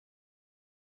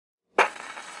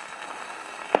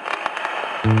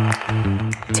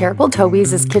Terrible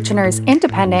Toby's is Kitchener's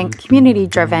independent,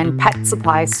 community-driven pet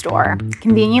supply store.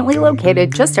 Conveniently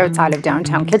located just outside of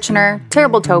downtown Kitchener,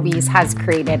 Terrible Toby's has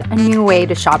created a new way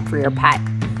to shop for your pet,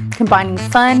 combining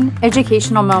fun,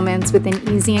 educational moments with an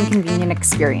easy and convenient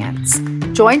experience.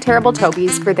 Join Terrible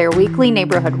Toby's for their weekly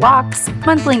neighborhood walks,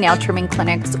 monthly nail trimming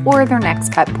clinics, or their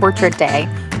next pet portrait day.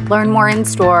 Learn more in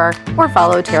store or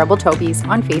follow Terrible Toby's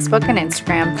on Facebook and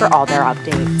Instagram for all their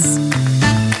updates.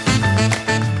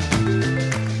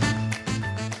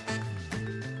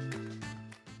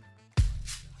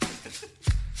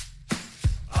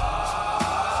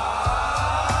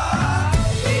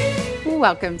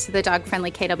 Welcome to the Dog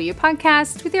Friendly KW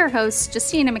podcast with your host,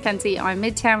 Justina McKenzie on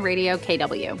Midtown Radio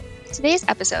KW. Today's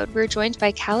episode, we're joined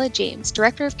by Calla James,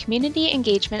 Director of Community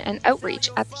Engagement and Outreach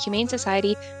at the Humane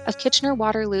Society of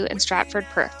Kitchener-Waterloo and Stratford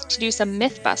Perth, to do some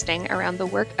myth-busting around the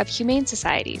work of humane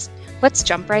societies. Let's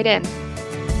jump right in.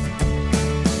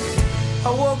 I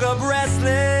woke up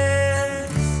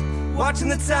restless, watching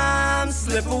the time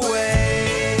slip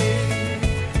away.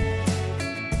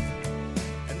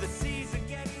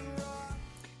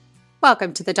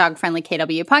 Welcome to the Dog Friendly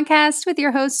KW podcast with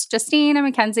your host, Justina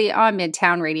McKenzie on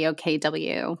Midtown Radio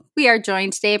KW. We are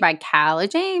joined today by Calla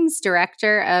James,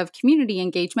 Director of Community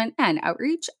Engagement and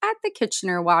Outreach at the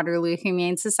Kitchener-Waterloo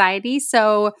Humane Society.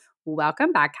 So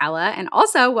welcome back, Calla, and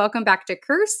also welcome back to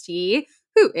Kirsty,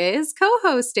 who is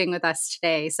co-hosting with us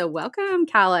today. So welcome,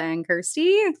 Calla and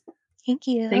Kirsty. Thank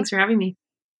you. Thanks for having me.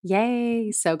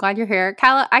 Yay. So glad you're here.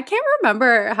 Calla, I can't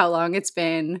remember how long it's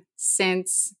been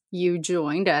since you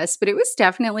joined us, but it was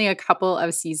definitely a couple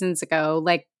of seasons ago,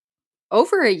 like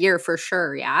over a year for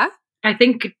sure. Yeah. I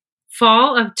think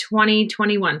fall of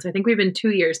 2021. So I think we've been 2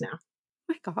 years now. Oh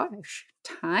my gosh.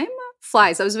 Time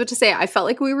flies. I was about to say, I felt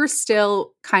like we were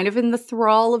still kind of in the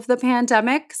thrall of the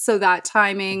pandemic. So that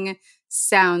timing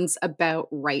sounds about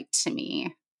right to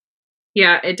me.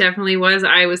 Yeah, it definitely was.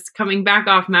 I was coming back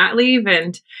off mat leave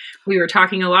and we were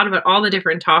talking a lot about all the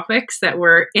different topics that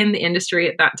were in the industry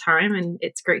at that time. And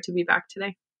it's great to be back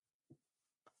today.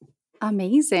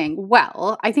 Amazing.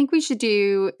 Well, I think we should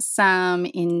do some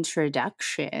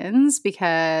introductions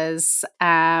because,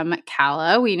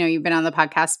 Calla, we know you've been on the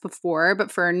podcast before, but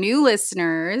for our new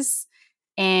listeners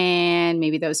and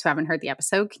maybe those who haven't heard the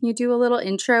episode, can you do a little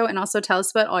intro and also tell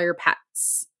us about all your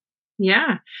pets?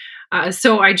 Yeah.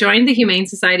 So I joined the Humane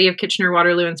Society of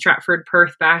Kitchener-Waterloo and Stratford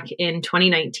Perth back in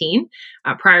 2019.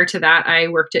 Prior to that, I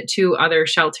worked at two other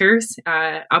shelters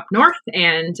up north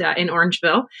and in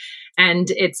Orangeville. And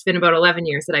it's been about 11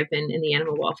 years that I've been in the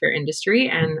animal welfare industry,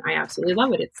 and I absolutely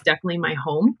love it. It's definitely my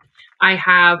home. I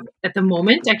have, at the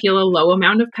moment, I feel a low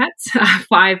amount of pets,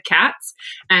 5 cats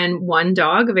and 1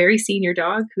 dog, a very senior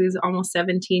dog who's almost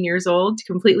 17 years old,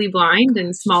 completely blind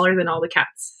and smaller than all the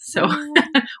cats. So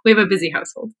we have a busy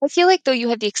household. I feel like, though, you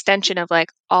have the extension of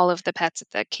like all of the pets at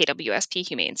the KWSP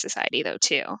Humane Society, though,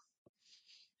 too.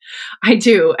 I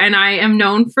do. And I am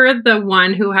known for the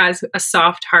one who has a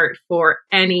soft heart for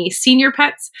any senior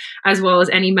pets as well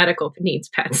as any medical needs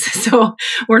pets. So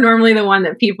we're normally the one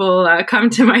that people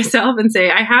come to myself and say,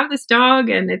 I have this dog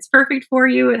and it's perfect for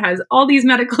you. It has all these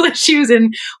medical issues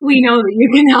and we know that you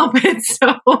can help it.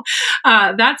 So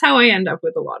that's how I end up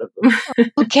with a lot of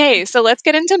them. Okay, so let's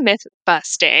get into myth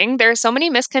busting. There are so many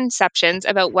misconceptions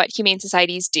about what humane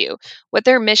societies do, what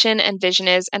their mission and vision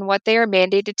is, and what they are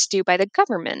mandated to do by the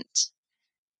government.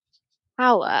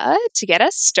 Calla, to get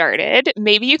us started,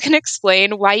 maybe you can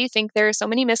explain why you think there are so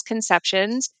many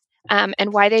misconceptions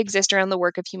and why they exist around the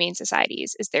work of humane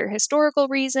societies. Is there a historical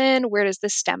reason? Where does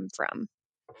this stem from?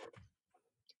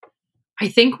 I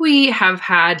think we have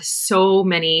had so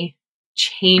many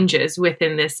changes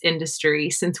within this industry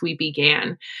since we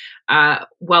began.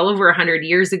 Well over 100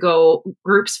 years ago,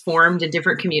 groups formed in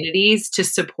different communities to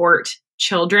support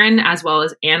children as well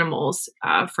as animals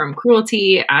from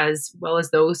cruelty, as well as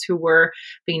those who were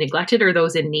being neglected or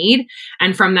those in need.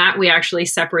 And from that, we actually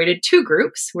separated 2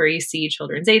 groups where you see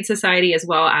Children's Aid Society as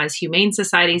well as humane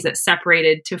societies that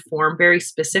separated to form very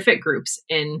specific groups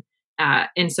in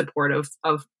support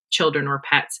of children or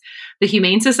pets. The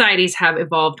humane societies have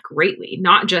evolved greatly,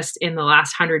 not just in the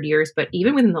last 100 years, but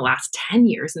even within the last 10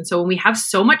 years. And so when we have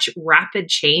so much rapid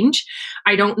change,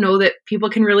 I don't know that people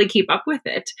can really keep up with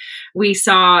it. We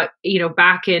saw,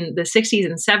 back in the 60s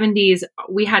and 70s,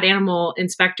 we had animal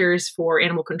inspectors for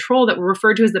animal control that were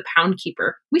referred to as the pound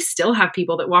keeper. We still have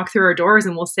people that walk through our doors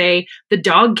and will say the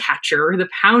dog catcher or the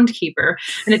pound keeper.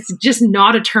 And it's just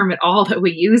not a term at all that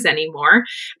we use anymore.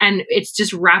 And it's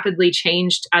just rapidly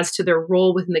changed as to their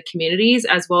role within the communities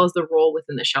as well as the role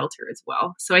within the shelter as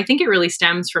well. So I think it really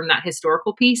stems from that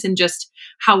historical piece and just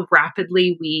how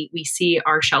rapidly we see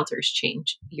our shelters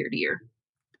change year to year.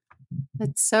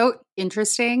 That's so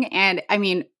interesting. And I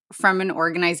mean, from an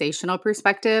organizational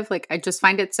perspective, like I just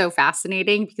find it so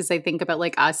fascinating because I think about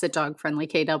like us at Dog Friendly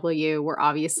KW, we're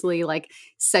obviously like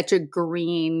such a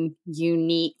green,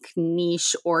 unique,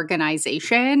 niche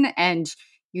organization. And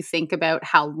you think about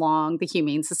how long the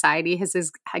Humane Society has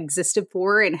existed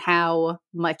for and how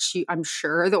much I'm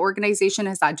sure the organization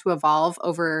has had to evolve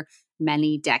over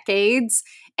many decades.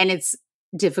 And it's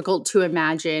difficult to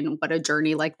imagine what a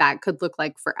journey like that could look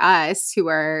like for us who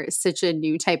are such a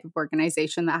new type of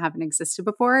organization that haven't existed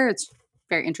before. It's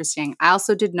very interesting. I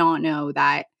also did not know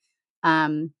that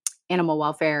um, animal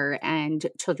welfare and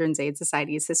children's aid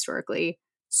societies historically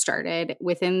started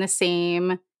within the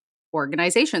same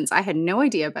organizations. I had no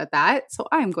idea about that. So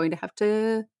I'm going to have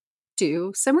to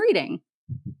do some reading.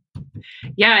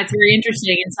 Yeah, it's very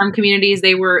interesting. In some communities,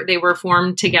 they were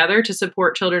formed together to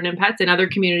support children and pets. In other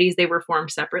communities, they were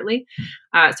formed separately.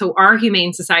 So our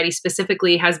Humane Society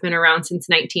specifically has been around since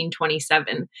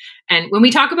 1927. And when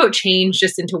we talk about change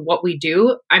just into what we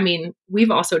do, I mean, we've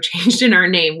also changed in our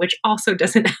name, which also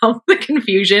doesn't help the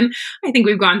confusion. I think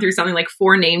we've gone through something like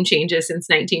 4 name changes since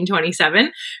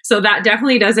 1927. So that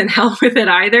definitely doesn't help with it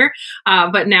either.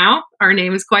 But now our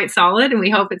name is quite solid, and we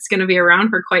hope it's going to be around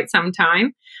for quite some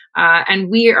time. And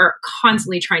we are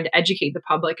constantly trying to educate the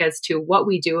public as to what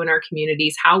we do in our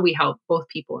communities, how we help both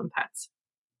people and pets.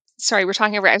 Sorry, we're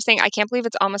talking over. I was saying I can't believe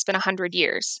it's almost been 100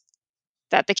 years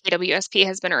that the KWSP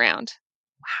has been around.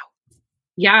 Wow.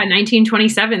 Yeah,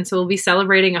 1927. So we'll be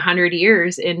celebrating 100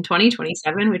 years in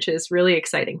 2027, which is really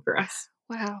exciting for us.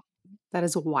 Wow. That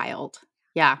is wild.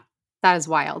 Yeah, that is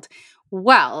wild.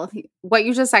 Well, what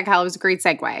you just said, Kyle, was a great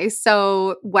segue.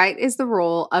 So, what is the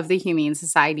role of the Humane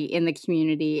Society in the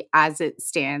community as it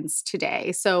stands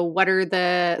today? So, what are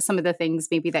some of the things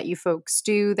maybe that you folks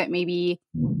do that maybe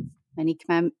many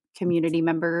community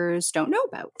members don't know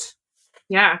about?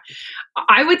 Yeah,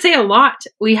 I would say a lot.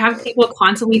 We have people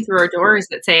constantly through our doors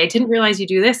that say, I didn't realize you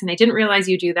do this and I didn't realize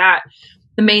you do that.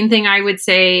 The main thing I would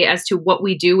say as to what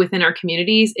we do within our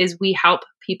communities is we help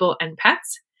people and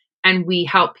pets, and we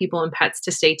help people and pets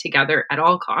to stay together at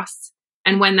all costs.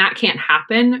 And when that can't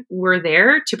happen, we're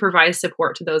there to provide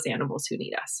support to those animals who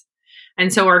need us.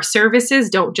 And so our services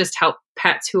don't just help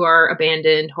pets who are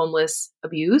abandoned, homeless,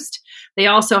 abused. They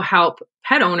also help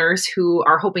pet owners who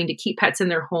are hoping to keep pets in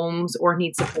their homes or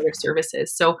need supportive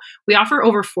services. So we offer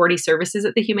over 40 services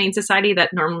at the Humane Society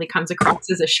that normally comes across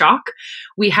as a shock.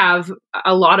 We have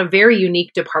a lot of very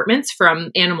unique departments,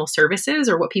 from animal services,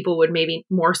 or what people would maybe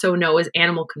more so know as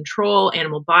animal control,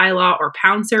 animal bylaw, or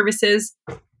pound services.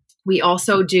 We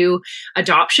also do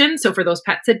adoption. So for those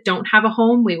pets that don't have a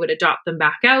home, we would adopt them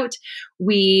back out.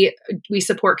 We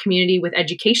support community with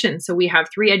education. So we have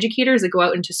 3 educators that go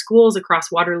out into schools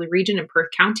across Waterloo Region and Perth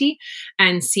County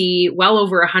and see well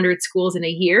over 100 schools in a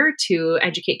year to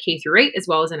educate K through 8, as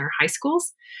well as in our high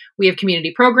schools. We have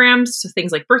community programs, so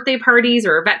things like birthday parties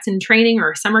or vets in training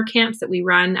or summer camps that we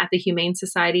run at the Humane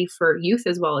Society for youth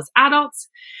as well as adults.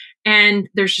 And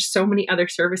there's just so many other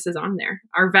services on there.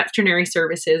 Our veterinary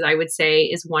services, I would say,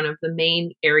 is one of the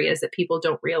main areas that people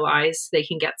don't realize they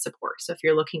can get support. So if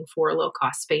you're looking for a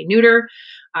low-cost spay-neuter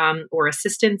or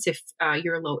assistance, if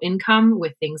you're low income,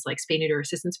 with things like spay-neuter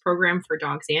assistance program for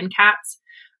dogs and cats,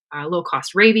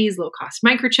 low-cost rabies, low-cost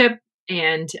microchip.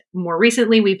 And more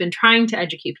recently, we've been trying to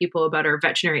educate people about our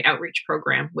veterinary outreach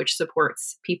program, which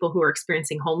supports people who are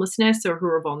experiencing homelessness or who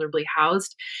are vulnerably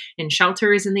housed in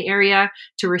shelters in the area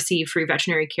to receive free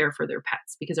veterinary care for their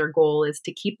pets, because our goal is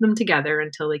to keep them together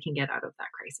until they can get out of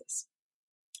that crisis.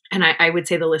 And I would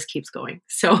say the list keeps going.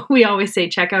 So we always say,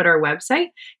 check out our website,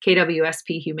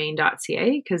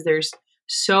 kwsphumane.ca, because there's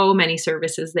so many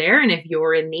services there. And if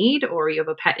you're in need or you have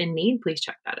a pet in need, please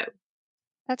check that out.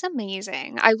 That's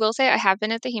amazing. I will say I have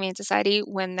been at the Humane Society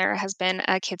when there has been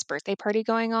a kid's birthday party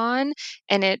going on,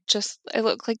 and it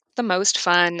looked like the most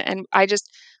fun. And I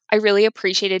really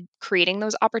appreciated creating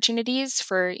those opportunities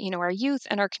for, our youth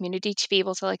and our community to be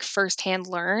able to like firsthand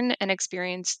learn and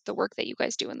experience the work that you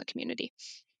guys do in the community.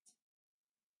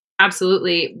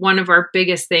 Absolutely. One of our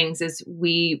biggest things is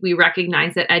we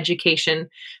recognize that education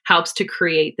helps to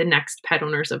create the next pet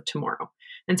owners of tomorrow.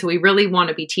 And so we really want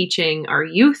to be teaching our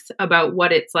youth about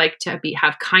what it's like to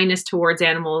have kindness towards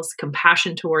animals,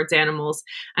 compassion towards animals,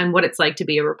 and what it's like to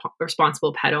be a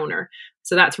responsible pet owner.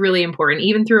 So that's really important.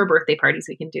 Even through our birthday parties,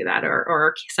 we can do that, or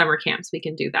our summer camps, we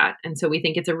can do that. And so we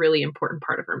think it's a really important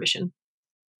part of our mission.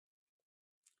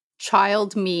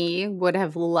 Child me would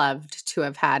have loved to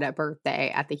have had a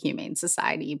birthday at the Humane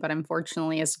Society, but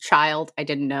unfortunately, as a child, I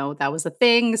didn't know that was a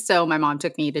thing. So my mom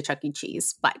took me to Chuck E.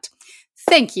 Cheese. But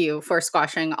thank you for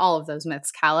squashing all of those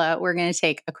myths, Kala. We're going to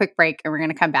take a quick break and we're going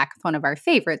to come back with one of our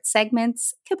favorite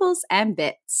segments, Kibbles and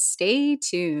Bits. Stay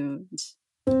tuned.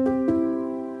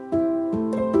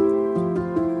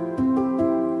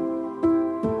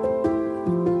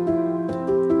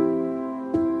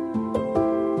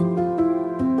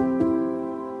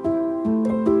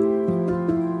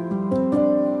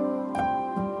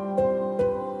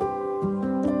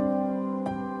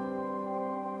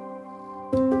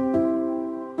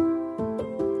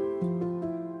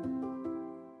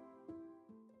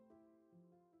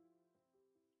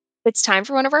 It's time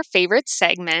for one of our favorite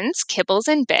segments, Kibbles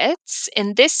and Bits.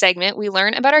 In this segment, we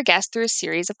learn about our guest through a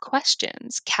series of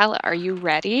questions. Kala, are you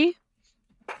ready?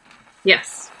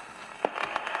 Yes.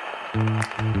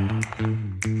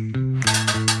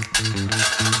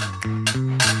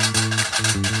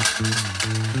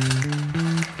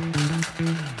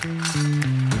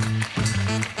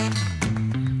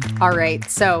 All right.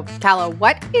 So, Kala,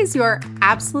 what is your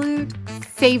absolute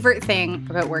favorite thing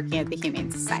about working at the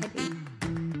Humane Society?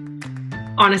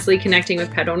 Honestly, connecting with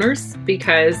pet owners,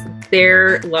 because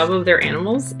their love of their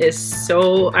animals is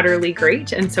so utterly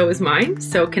great, and so is mine.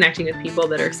 So connecting with people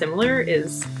that are similar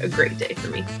is a great day for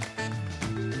me.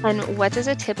 And what does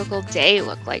a typical day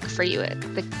look like for you at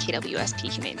the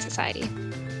KWSP Humane Society?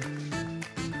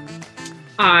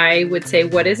 I would say,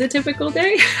 what is a typical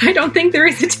day? I don't think there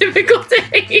is a typical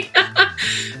day.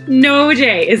 No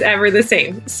day is ever the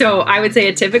same. So I would say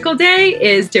a typical day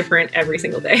is different every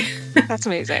single day. That's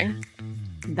amazing.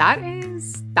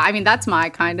 That's my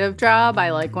kind of job. I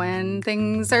like when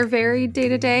things are very day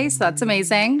to day. So that's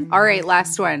amazing. All right,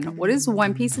 last one. What is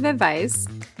one piece of advice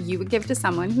you would give to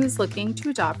someone who's looking to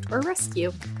adopt or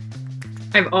rescue?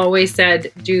 I've always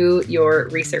said, do your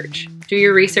research. Do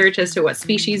your research as to what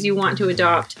species you want to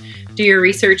adopt. Do your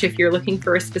research if you're looking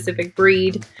for a specific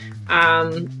breed.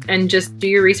 And just do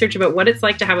your research about what it's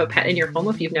like to have a pet in your home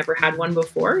if you've never had one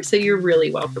before. So you're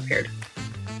really well prepared.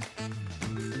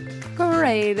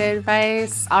 Great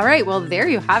advice. All right, well, there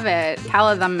you have it.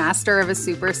 Kala, the master of a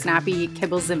super snappy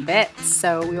kibbles and bits.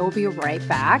 So we will be right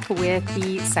back with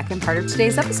the second part of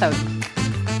today's episode.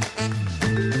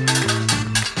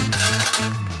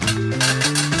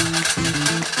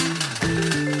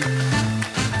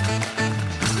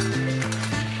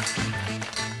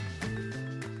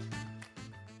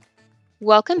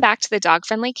 Welcome back to the Dog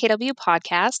Friendly KW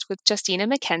podcast with Justina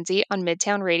McKenzie on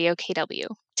Midtown Radio KW.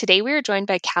 Today we are joined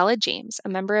by Kala James, a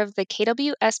member of the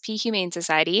KWSP Humane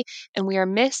Society, and we are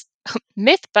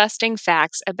myth-busting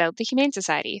facts about the Humane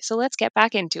Society. So let's get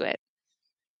back into it.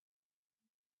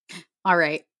 All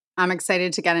right, I'm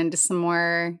excited to get into some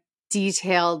more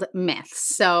detailed myths.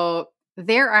 So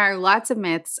there are lots of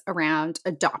myths around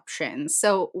adoption.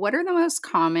 So what are the most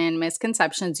common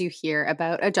misconceptions you hear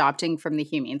about adopting from the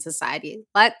Humane Society?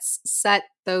 Let's set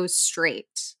those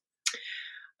straight.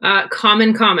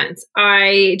 Common comments.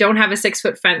 I don't have a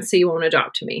 6-foot fence, so you won't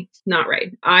adopt to me. Not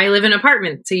right. I live in an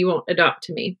apartment, so you won't adopt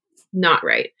to me. Not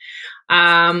right.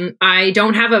 I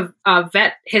don't have a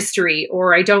vet history,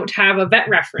 or I don't have a vet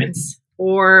reference,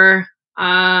 or,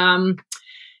 I've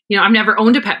never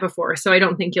owned a pet before, so I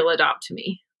don't think you'll adopt to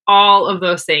me. All of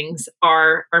those things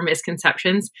are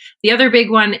misconceptions. The other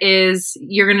big one is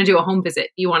you're going to do a home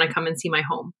visit. You want to come and see my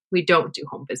home. We don't do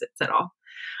home visits at all.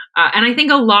 And I think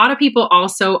a lot of people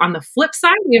also, on the flip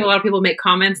side, we have a lot of people make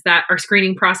comments that our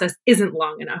screening process isn't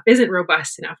long enough, isn't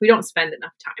robust enough. We don't spend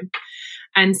enough time.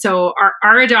 And so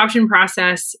our adoption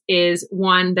process is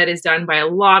one that is done by a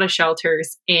lot of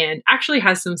shelters and actually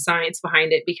has some science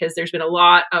behind it, because there's been a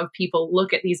lot of people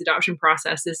look at these adoption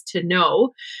processes to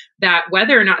know that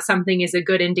whether or not something is a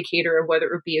good indicator of whether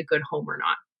it would be a good home or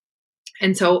not.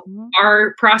 And so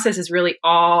our process is really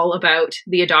all about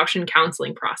the adoption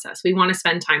counseling process. We want to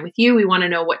spend time with you. We want to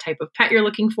know what type of pet you're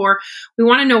looking for. We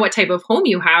want to know what type of home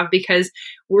you have, because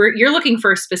you're looking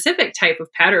for a specific type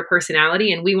of pet or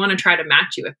personality, and we want to try to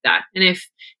match you with that. And if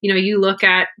you look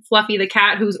at Fluffy the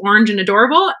cat, who's orange and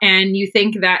adorable, and you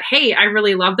think that, hey, I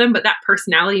really love them, but that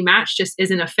personality match just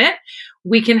isn't a fit,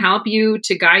 we can help you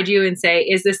to guide you and say,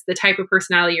 is this the type of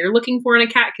personality you're looking for in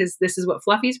a cat? Because this is what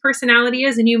Fluffy's personality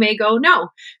is. And you may go, no.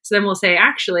 So then we'll say,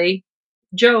 actually,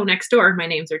 Joe next door, my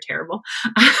names are terrible.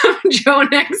 Joe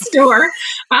next door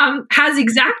has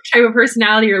exact type of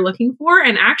personality you're looking for.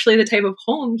 And actually the type of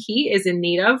home he is in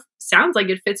need of sounds like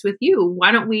it fits with you.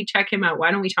 Why don't we check him out? Why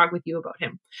don't we talk with you about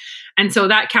him? And so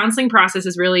that counseling process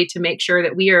is really to make sure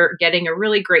that we are getting a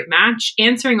really great match,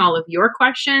 answering all of your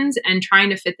questions and trying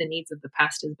to fit the needs of the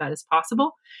pest as best as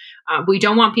possible. We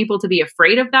don't want people to be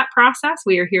afraid of that process.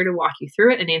 We are here to walk you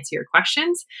through it and answer your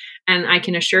questions. And I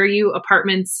can assure you,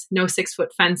 apartments, no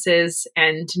 6-foot fences,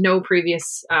 and no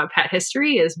previous pet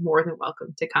history is more than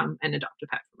welcome to come and adopt a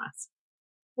pet from us.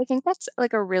 I think that's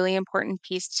like a really important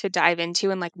piece to dive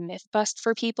into and like myth bust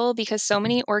for people because so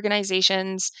many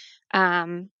organizations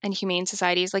and humane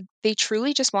societies, like they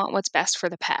truly just want what's best for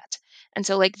the pet. And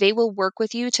so like they will work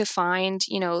with you to find,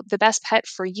 the best pet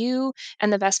for you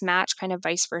and the best match, kind of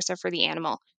vice versa for the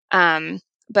animal. Um,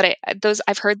 but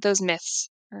I've heard those myths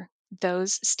or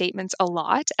those statements a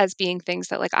lot as being things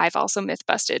that like I've also myth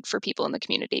busted for people in the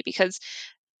community because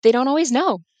they don't always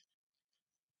know.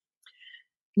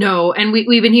 No, and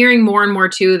we've been hearing more and more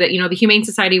too that, the Humane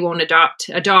Society won't adopt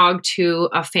a dog to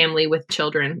a family with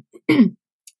children.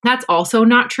 That's also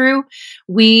not true.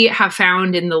 We have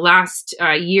found in the last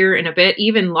year and a bit,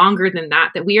 even longer than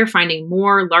that, that we are finding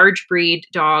more large breed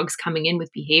dogs coming in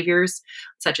with behaviors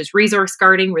such as resource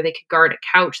guarding, where they could guard a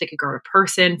couch, they could guard a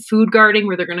person, food guarding,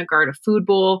 where they're going to guard a food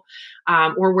bowl,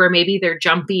 or where maybe they're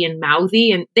jumpy and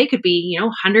mouthy, and they could be,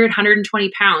 100,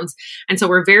 120 pounds. And so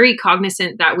we're very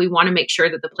cognizant that we want to make sure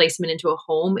that the placement into a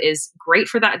home is great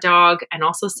for that dog and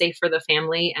also safe for the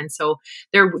family. And so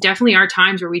there definitely are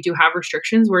times where we do have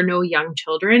restrictions where no young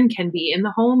children can be in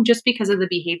the home just because of the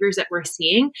behaviors that we're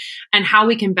seeing and how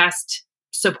we can best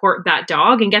support that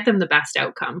dog and get them the best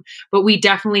outcome. But we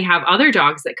definitely have other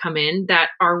dogs that come in that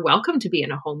are welcome to be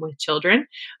in a home with children.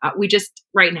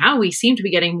 Right now, we seem to be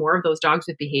getting more of those dogs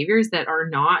with behaviors that are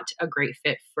not a great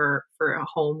fit for a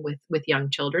home with young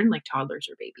children, like toddlers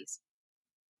or babies.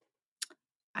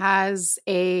 As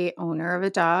a owner of a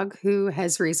dog who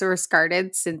has resource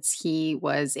guarded since he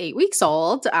was 8 weeks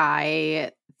old,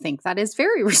 I think that is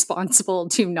very responsible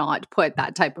to not put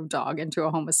that type of dog into a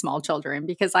home with small children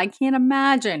because I can't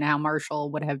imagine how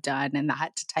Marshall would have done in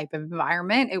that type of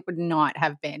environment. It would not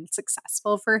have been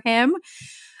successful for him.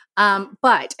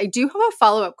 But I do have a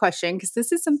follow-up question because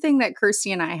this is something that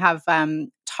Kirsty and I have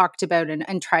talked about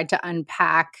and tried to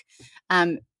unpack.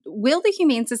 Will the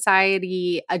Humane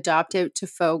Society adopt out to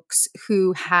folks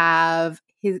who have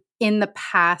in the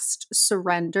past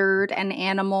surrendered an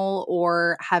animal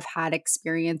or have had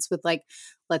experience with, like,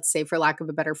 let's say, for lack of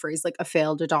a better phrase, like a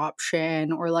failed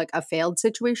adoption or like a failed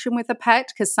situation with a pet?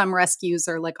 Because some rescues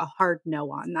are like a hard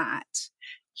no on that.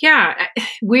 Yeah,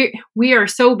 we are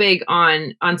so big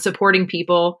on supporting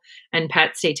people and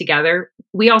pets stay together.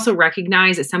 We also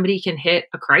recognize that somebody can hit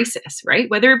a crisis, right?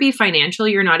 Whether it be financial,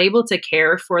 you're not able to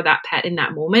care for that pet in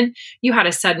that moment. You had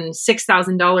a sudden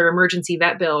 $6,000 emergency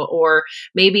vet bill, or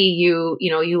maybe you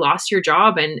lost your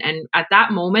job, and at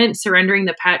that moment, surrendering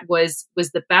the pet was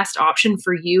the best option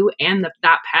for you and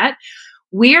that pet.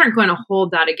 We aren't going to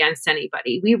hold that against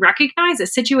anybody. We recognize that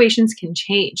situations can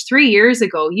change. 3 years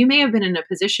ago, you may have been in a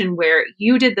position where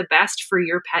you did the best for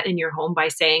your pet in your home by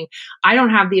saying, I don't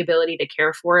have the ability to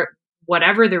care for it,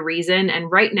 whatever the reason. And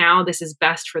right now, this is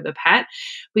best for the pet.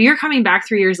 But you're coming back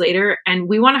 3 years later, and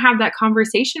we want to have that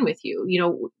conversation with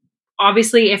you.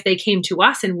 Obviously, if they came to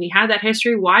us and we had that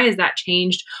history, why has that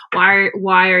changed?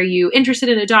 Why are you interested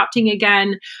in adopting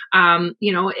again?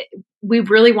 We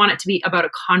really want it to be about a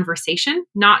conversation,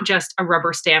 not just a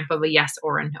rubber stamp of a yes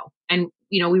or a no. And,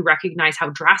 we recognize how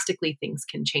drastically things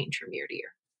can change from year to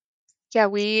year. Yeah,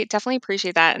 we definitely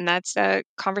appreciate that. And that's a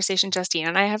conversation Justine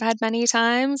and I have had many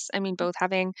times. I mean, both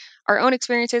having our own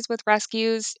experiences with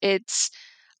rescues, it's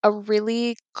a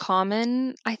really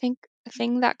common, I think,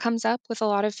 thing that comes up with a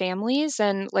lot of families.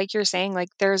 And like you're saying, like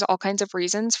there's all kinds of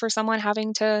reasons for someone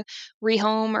having to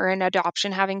rehome or an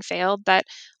adoption having failed that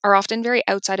are often very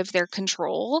outside of their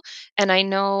control. And I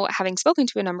know, having spoken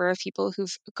to a number of people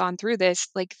who've gone through this,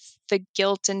 like the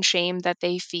guilt and shame that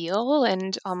they feel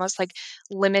and almost like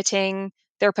limiting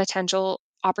their potential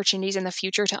opportunities in the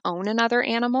future to own another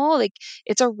animal, like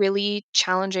it's a really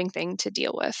challenging thing to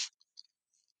deal with.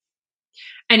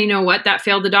 And you know what? That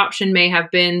failed adoption may have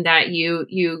been that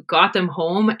you got them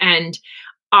home. And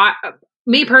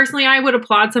me personally, I would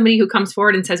applaud somebody who comes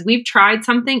forward and says, we've tried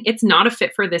something. It's not a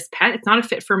fit for this pet. It's not a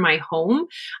fit for my home.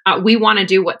 We want to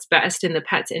do what's best in the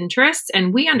pet's interests.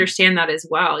 And we understand that as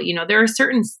well. There are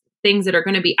certain things that are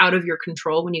going to be out of your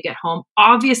control when you get home.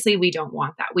 Obviously, we don't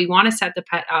want that. We want to set the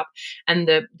pet up and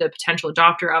the potential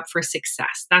adopter up for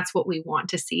success. That's what we want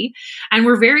to see. And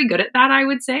we're very good at that, I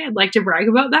would say. I'd like to brag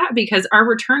about that because our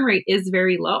return rate is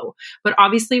very low. But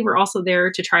obviously, we're also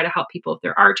there to try to help people if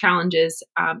there are challenges.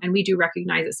 And we do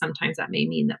recognize that sometimes that may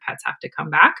mean that pets have to come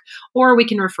back, or we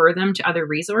can refer them to other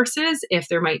resources if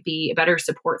there might be better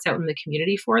supports out in the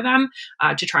community for them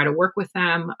to try to work with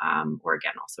them, or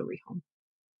again, also rehome.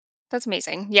 That's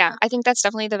amazing. Yeah, I think that's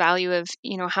definitely the value of,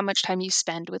 how much time you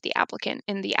spend with the applicant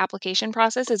in the application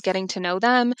process is getting to know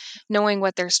them, knowing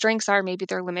what their strengths are, maybe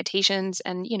their limitations,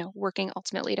 and, working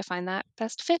ultimately to find that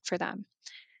best fit for them.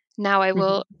 Now I Mhm.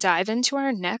 will dive into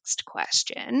our next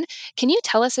question. Can you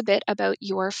tell us a bit about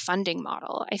your funding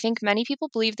model? I think many people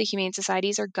believe the Humane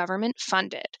Societies are government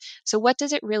funded. So what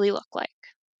does it really look like?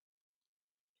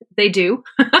 They do.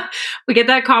 We get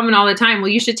that comment all the time.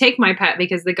 Well, you should take my pet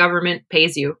because the government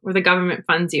pays you or the government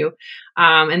funds you.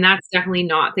 And that's definitely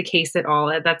not the case at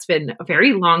all. That's been a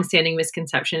very long-standing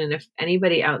misconception. And if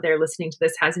anybody out there listening to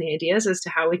this has any ideas as to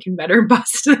how we can better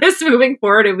bust this moving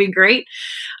forward, it would be great.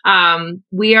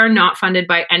 We are not funded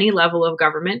by any level of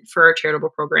government for our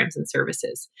charitable programs and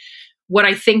services. What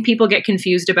I think people get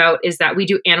confused about is that we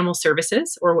do animal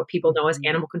services, or what people know as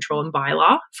animal control and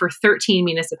bylaw, for 13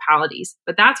 municipalities,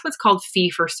 but that's what's called fee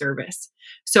for service.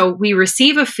 So we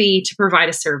receive a fee to provide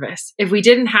a service. If we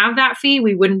didn't have that fee,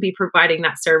 we wouldn't be providing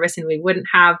that service, and we wouldn't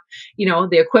have,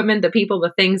 the equipment, the people,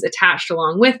 the things attached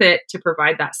along with it to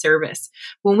provide that service.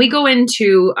 When we go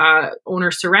into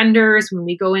owner surrenders, when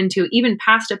we go into even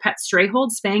past a pet stray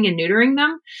hold, spaying and neutering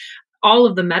them, all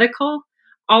of the medical,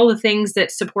 all the things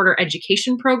that support our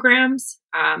education programs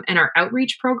and our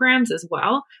outreach programs as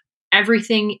well.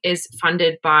 Everything is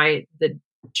funded by the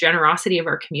generosity of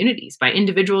our communities, by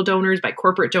individual donors, by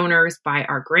corporate donors, by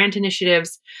our grant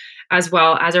initiatives, as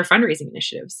well as our fundraising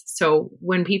initiatives. So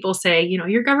when people say,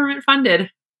 you're government funded,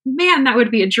 man, that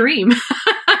would be a dream.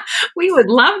 We would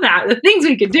love that, the things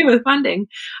we could do with funding.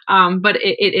 But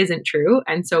it isn't true.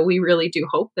 And so we really do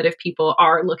hope that if people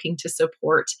are looking to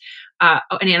support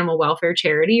an animal welfare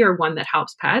charity or one that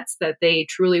helps pets, that they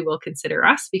truly will consider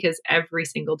us, because every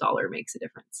single dollar makes a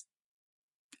difference.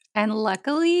 And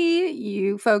luckily,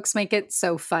 you folks make it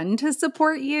so fun to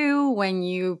support you when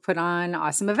you put on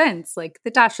awesome events like the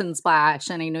Dash and Splash.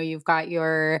 And I know you've got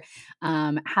your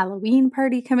Halloween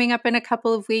party coming up in a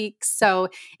couple of weeks. So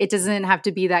it doesn't have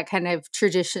to be that kind of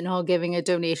traditional giving a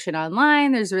donation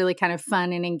online. There's really kind of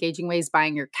fun and engaging ways,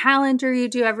 buying your calendar you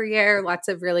do every year. Lots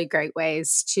of really great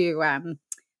ways to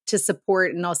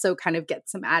support and also kind of get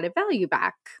some added value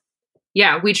back.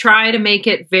 Yeah, we try to make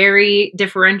it very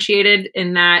differentiated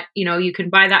in that, you can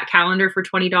buy that calendar for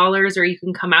 $20, or you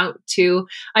can come out to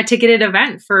a ticketed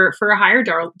event for a higher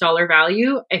dollar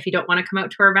value. If you don't want to come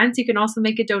out to our events, you can also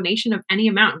make a donation of any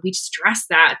amount. We stress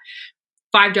that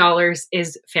 $5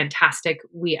 is fantastic.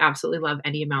 We absolutely love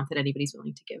any amount that anybody's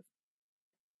willing to give.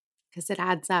 Because it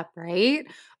adds up, right?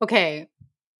 Okay.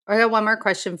 I got one more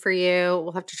question for you.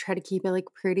 We'll have to try to keep it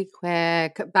pretty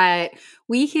quick, but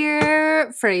we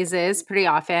hear phrases pretty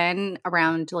often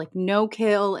around no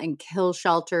kill and kill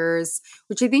shelters,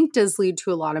 which I think does lead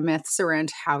to a lot of myths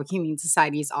around how humane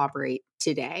societies operate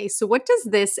today. So what does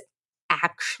this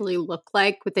actually look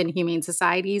like within humane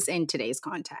societies in today's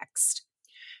context?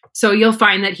 So you'll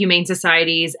find that humane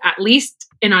societies, at least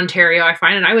in Ontario, I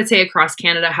find, and I would say across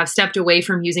Canada, have stepped away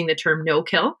from using the term no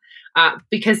kill.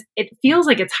 Because it feels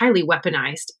like it's highly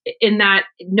weaponized, in that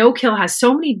no kill has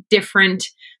so many different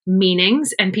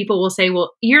meanings, and people will say,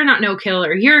 well, you're not no kill,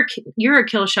 or you're a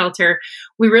kill shelter.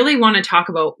 We really want to talk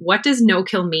about, what does no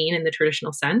kill mean in the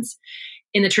traditional sense.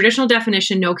 In the traditional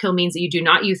definition, no kill means that you do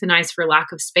not euthanize for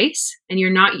lack of space, and you're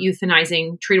not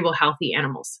euthanizing treatable healthy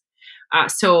animals.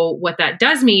 So what that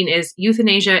does mean is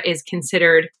euthanasia is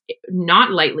considered not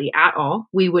lightly at all.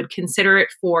 We would consider it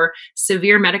for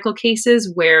severe medical cases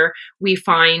where we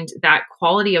find that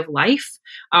quality of life,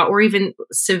 or even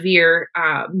severe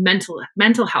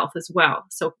mental health as well.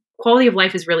 So quality of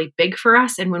life is really big for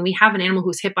us. And when we have an animal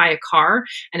who's hit by a car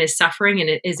and is suffering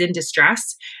and is in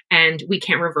distress, and we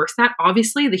can't reverse that,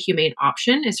 obviously the humane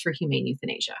option is for humane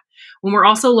euthanasia. When we're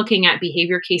also looking at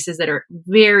behavior cases that are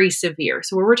very severe,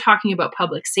 so where we're talking about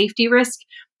public safety risk,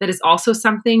 that is also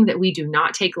something that we do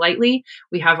not take lightly.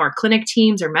 We have our clinic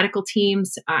teams, our medical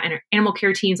teams, and our animal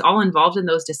care teams all involved in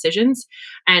those decisions.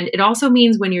 And it also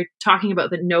means, when you're talking about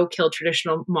the no-kill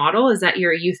traditional model, is that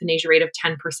you're a euthanasia rate of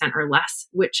 10% or less,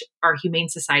 which our Humane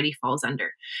Society falls under.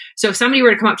 So if somebody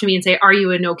were to come up to me and say, are you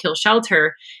a no-kill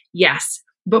shelter? Yes.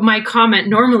 But my comment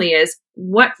normally is,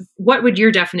 what would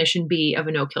your definition be of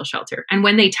a no-kill shelter? And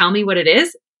when they tell me what it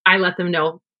is, I let them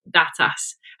know that's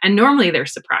us. And normally they're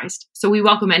surprised. So we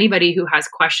welcome anybody who has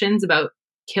questions about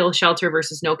kill shelter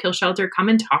versus no kill shelter. Come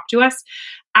and talk to us.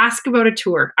 Ask about a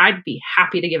tour. I'd be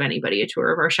happy to give anybody a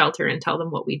tour of our shelter and tell them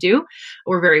what we do.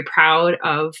 We're very proud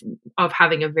of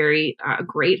having a very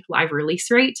great live release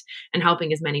rate and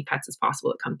helping as many pets as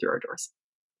possible that come through our doors.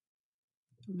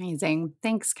 Amazing.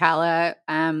 Thanks, Kala.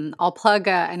 I'll plug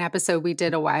an episode we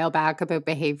did a while back about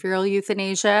behavioral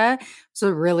euthanasia. It's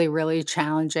a really, really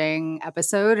challenging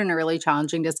episode and a really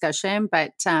challenging discussion,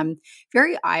 but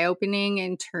very eye-opening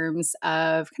in terms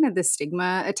of kind of the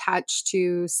stigma attached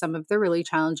to some of the really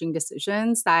challenging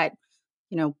decisions that,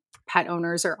 pet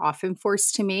owners are often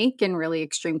forced to make in really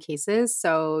extreme cases.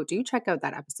 So do check out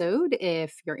that episode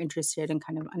if you're interested in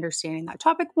kind of understanding that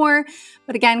topic more.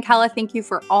 But again, Kala, thank you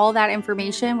for all that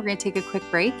information. We're going to take a quick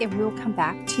break and we will come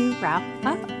back to wrap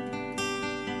up.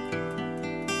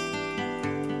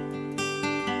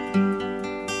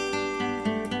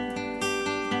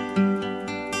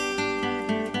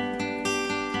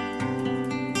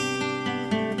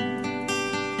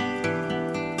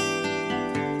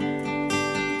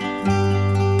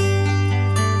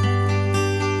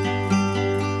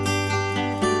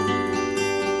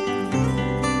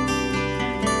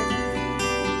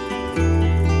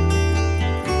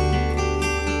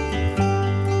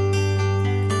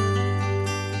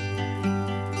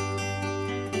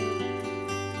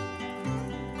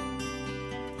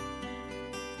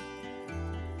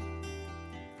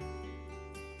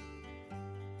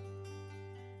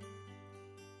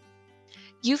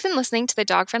 You've been listening to the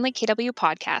Dog Friendly KW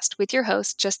podcast with your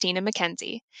host, Justina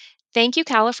McKenzie. Thank you,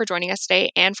 Kala, for joining us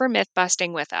today and for myth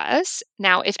busting with us.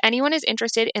 Now, if anyone is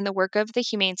interested in the work of the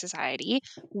Humane Society,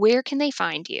 where can they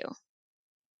find you?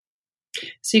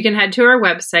 So you can head to our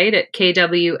website at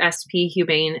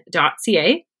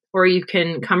kwsphumane.ca, or you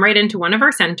can come right into one of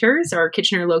our centers. Our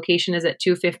Kitchener location is at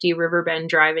 250 Riverbend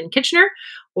Drive in Kitchener,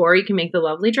 or you can make the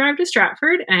lovely drive to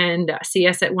Stratford and see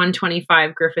us at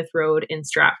 125 Griffith Road in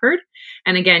Stratford.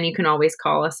 And again, you can always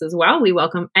call us as well. We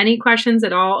welcome any questions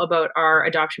at all about our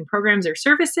adoption programs or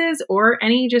services, or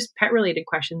any just pet-related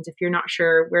questions if you're not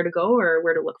sure where to go or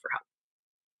where to look for help.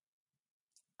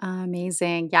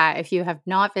 Amazing. Yeah, if you have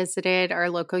not visited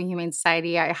our local Humane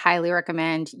Society, I highly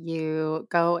recommend you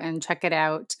go and check it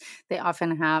out. They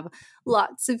often have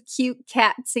lots of cute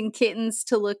cats and kittens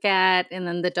to look at, and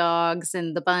then the dogs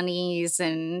and the bunnies,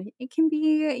 and it can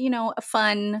be,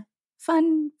 a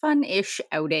fun-ish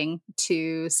outing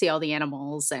to see all the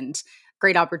animals and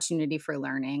great opportunity for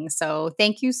learning. So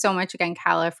thank you so much again,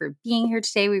 Kala, for being here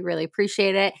today. We really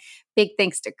appreciate it. Big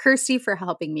thanks to Kirsty for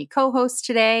helping me co-host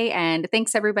today. And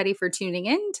thanks everybody for tuning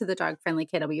in to the Dog Friendly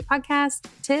KW podcast.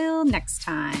 Till next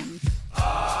time.